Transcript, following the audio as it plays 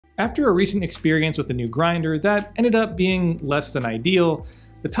After a recent experience with a new grinder that ended up being less than ideal,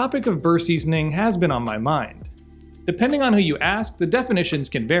 the topic of burr seasoning has been on my mind. Depending on who you ask, the definitions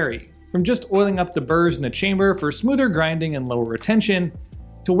can vary, from just oiling up the burrs in the chamber for smoother grinding and lower retention,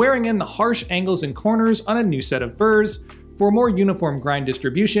 to wearing in the harsh angles and corners on a new set of burrs for more uniform grind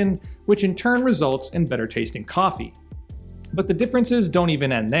distribution, which in turn results in better tasting coffee. But the differences don't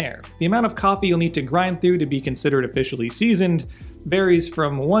even end there. The amount of coffee you'll need to grind through to be considered officially seasoned varies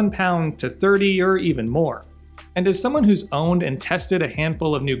from 1 pound to 30 or even more. And as someone who's owned and tested a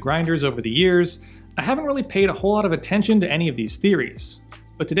handful of new grinders over the years, I haven't really paid a whole lot of attention to any of these theories.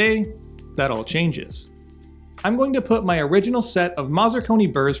 But today, that all changes. I'm going to put my original set of Mazzer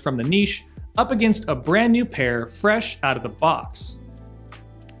Kony burrs from the niche up against a brand new pair fresh out of the box.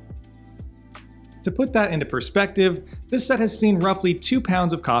 To put that into perspective, this set has seen roughly 2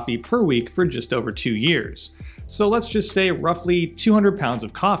 pounds of coffee per week for just over 2 years. So let's just say roughly 200 pounds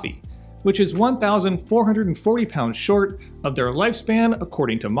of coffee, which is 1,440 pounds short of their lifespan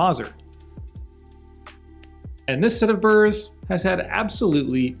according to Mazzer. And this set of burrs has had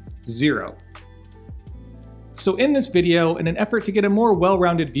absolutely zero. So in this video, in an effort to get a more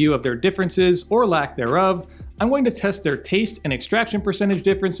well-rounded view of their differences or lack thereof, I'm going to test their taste and extraction percentage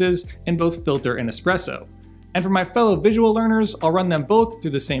differences in both filter and espresso. And for my fellow visual learners, I'll run them both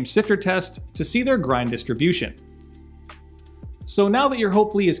through the same sifter test to see their grind distribution. So now that you're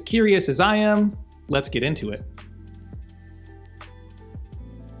hopefully as curious as I am, let's get into it.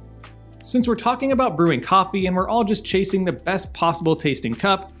 Since we're talking about brewing coffee and we're all just chasing the best possible tasting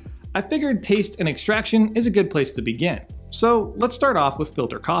cup, I figured taste and extraction is a good place to begin. So let's start off with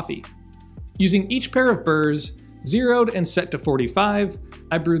filter coffee. Using each pair of burrs, zeroed and set to 45,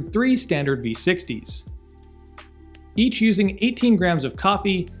 I brewed 3 standard V60s. Each using 18 grams of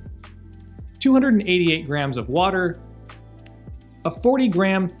coffee, 288 grams of water, a 40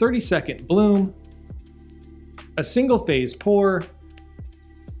 gram 30-second bloom, a single phase pour,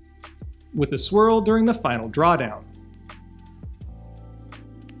 with a swirl during the final drawdown.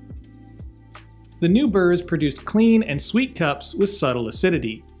 The new burrs produced clean and sweet cups with subtle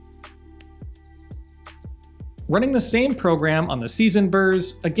acidity. Running the same program on the seasoned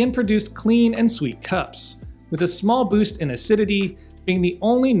burrs again produced clean and sweet cups, with a small boost in acidity being the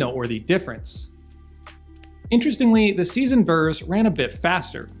only noteworthy difference. Interestingly, the seasoned burrs ran a bit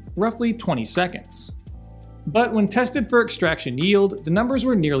faster, roughly 20 seconds. But when tested for extraction yield, the numbers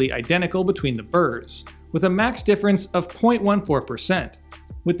were nearly identical between the burrs, with a max difference of 0.14%,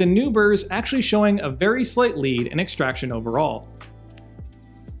 with the new burrs actually showing a very slight lead in extraction overall.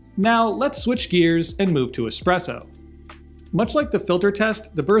 Now let's switch gears and move to espresso. Much like the filter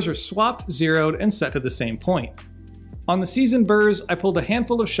test, the burrs are swapped, zeroed, and set to the same point. On the seasoned burrs, I pulled a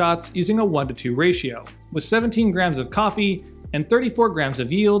handful of shots using a 1:2 ratio, with 17 grams of coffee and 34 grams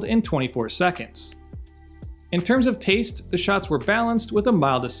of yield in 24 seconds. In terms of taste, the shots were balanced with a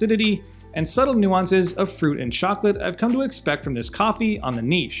mild acidity and subtle nuances of fruit and chocolate I've come to expect from this coffee on the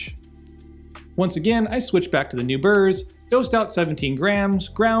niche. Once again, I switched back to the new burrs, dosed out 17 grams,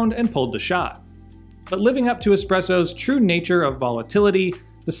 ground, and pulled the shot. But living up to espresso's true nature of volatility,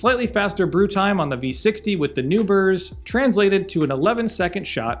 the slightly faster brew time on the V60 with the new burrs translated to an 11-second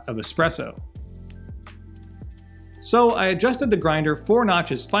shot of espresso. So I adjusted the grinder 4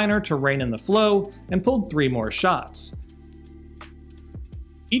 notches finer to rein in the flow and pulled 3 more shots.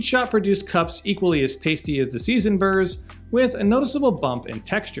 Each shot produced cups equally as tasty as the seasoned burrs, with a noticeable bump in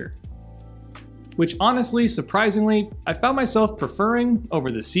texture, which honestly, surprisingly, I found myself preferring over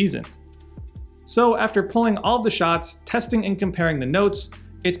the seasoned. So after pulling all of the shots, testing and comparing the notes,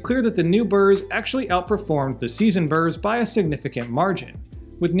 it's clear that the new burrs actually outperformed the seasoned burrs by a significant margin,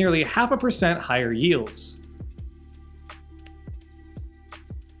 with nearly 0.5% higher yields.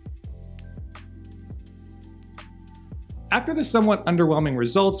 After the somewhat underwhelming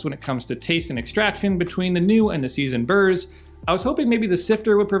results when it comes to taste and extraction between the new and the seasoned burrs, I was hoping maybe the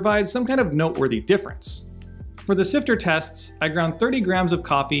sifter would provide some kind of noteworthy difference. For the sifter tests, I ground 30 grams of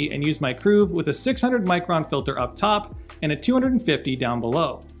coffee and used my Cruve with a 600 micron filter up top and a 250 down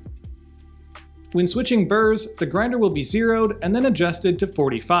below. When switching burrs, the grinder will be zeroed and then adjusted to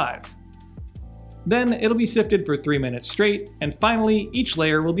 45. Then it'll be sifted for 3 minutes straight, and finally each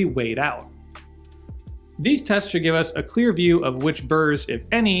layer will be weighed out. These tests should give us a clear view of which burrs, if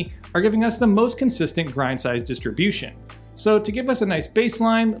any, are giving us the most consistent grind size distribution. So to give us a nice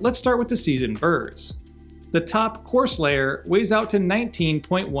baseline, let's start with the seasoned burrs. The top coarse layer weighs out to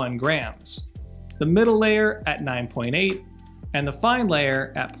 19.1 grams, the middle layer at 9.8, and the fine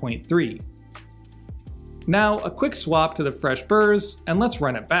layer at 0.3. Now a quick swap to the fresh burrs, and let's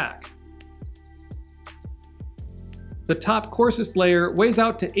run it back. The top coarsest layer weighs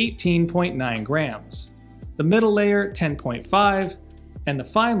out to 18.9 grams, the middle layer 10.5, and the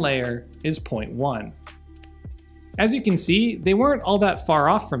fine layer is 0.1. As you can see, they weren't all that far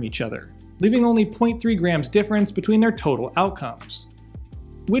off from each other, leaving only 0.3 grams difference between their total outcomes,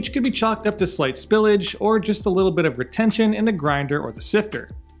 which could be chalked up to slight spillage or just a little bit of retention in the grinder or the sifter.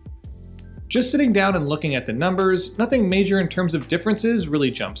 Just sitting down and looking at the numbers, nothing major in terms of differences really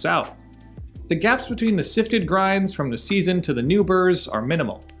jumps out. The gaps between the sifted grinds from the seasoned to the new burrs are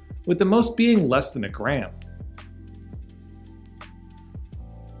minimal, with the most being less than a gram.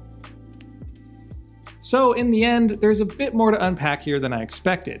 So in the end, there's a bit more to unpack here than I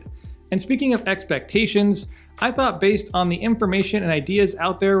expected. And speaking of expectations, I thought based on the information and ideas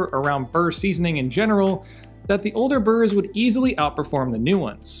out there around burr seasoning in general, that the older burrs would easily outperform the new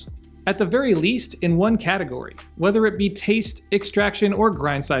ones. At the very least in one category, whether it be taste, extraction, or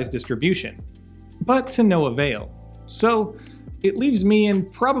grind size distribution. But to no avail. So it leaves me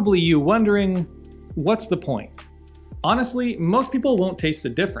and probably you wondering, what's the point? Honestly, most people won't taste the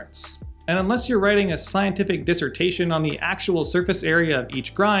difference. And unless you're writing a scientific dissertation on the actual surface area of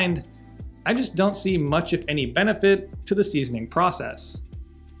each grind, I just don't see much if any benefit to the seasoning process.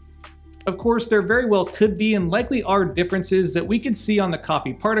 Of course, there very well could be and likely are differences that we could see on the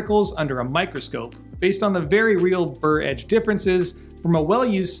coffee particles under a microscope, based on the very real burr edge differences from a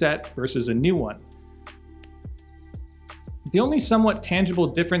well-used set versus a new one. The only somewhat tangible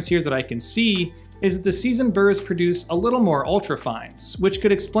difference here that I can see is that the seasoned burrs produce a little more ultrafines, which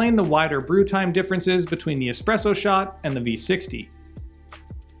could explain the wider brew time differences between the espresso shot and the V60.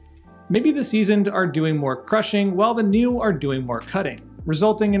 Maybe the seasoned are doing more crushing while the new are doing more cutting,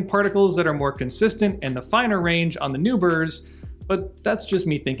 resulting in particles that are more consistent in the finer range on the new burrs, but that's just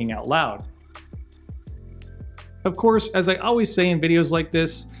me thinking out loud. Of course, as I always say in videos like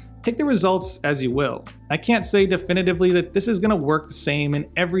this, take the results as you will. I can't say definitively that this is going to work the same in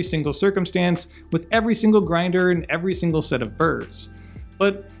every single circumstance with every single grinder and every single set of burrs.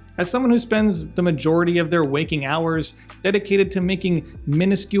 But as someone who spends the majority of their waking hours dedicated to making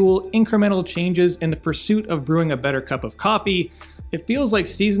minuscule incremental changes in the pursuit of brewing a better cup of coffee, it feels like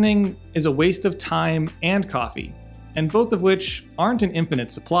seasoning is a waste of time and coffee, and both of which aren't an infinite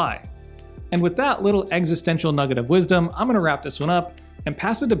supply. And with that little existential nugget of wisdom, I'm going to wrap this one up and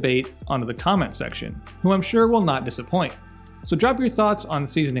pass the debate onto the comment section, who I'm sure will not disappoint. So drop your thoughts on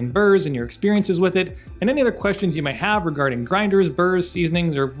seasoning burrs and your experiences with it, and any other questions you may have regarding grinders, burrs,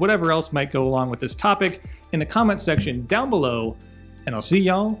 seasonings, or whatever else might go along with this topic in the comment section down below, and I'll see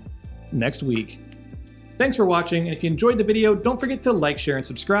y'all next week. Thanks for watching, and if you enjoyed the video, don't forget to like, share, and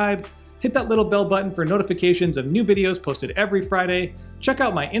subscribe. Hit that little bell button for notifications of new videos posted every Friday. Check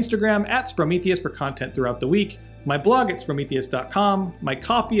out my Instagram at Sprometheus for content throughout the week, my blog at Sprometheus.com, my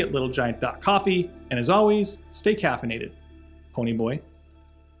coffee at littlegiant.coffee, and as always, stay caffeinated. Pony Boy.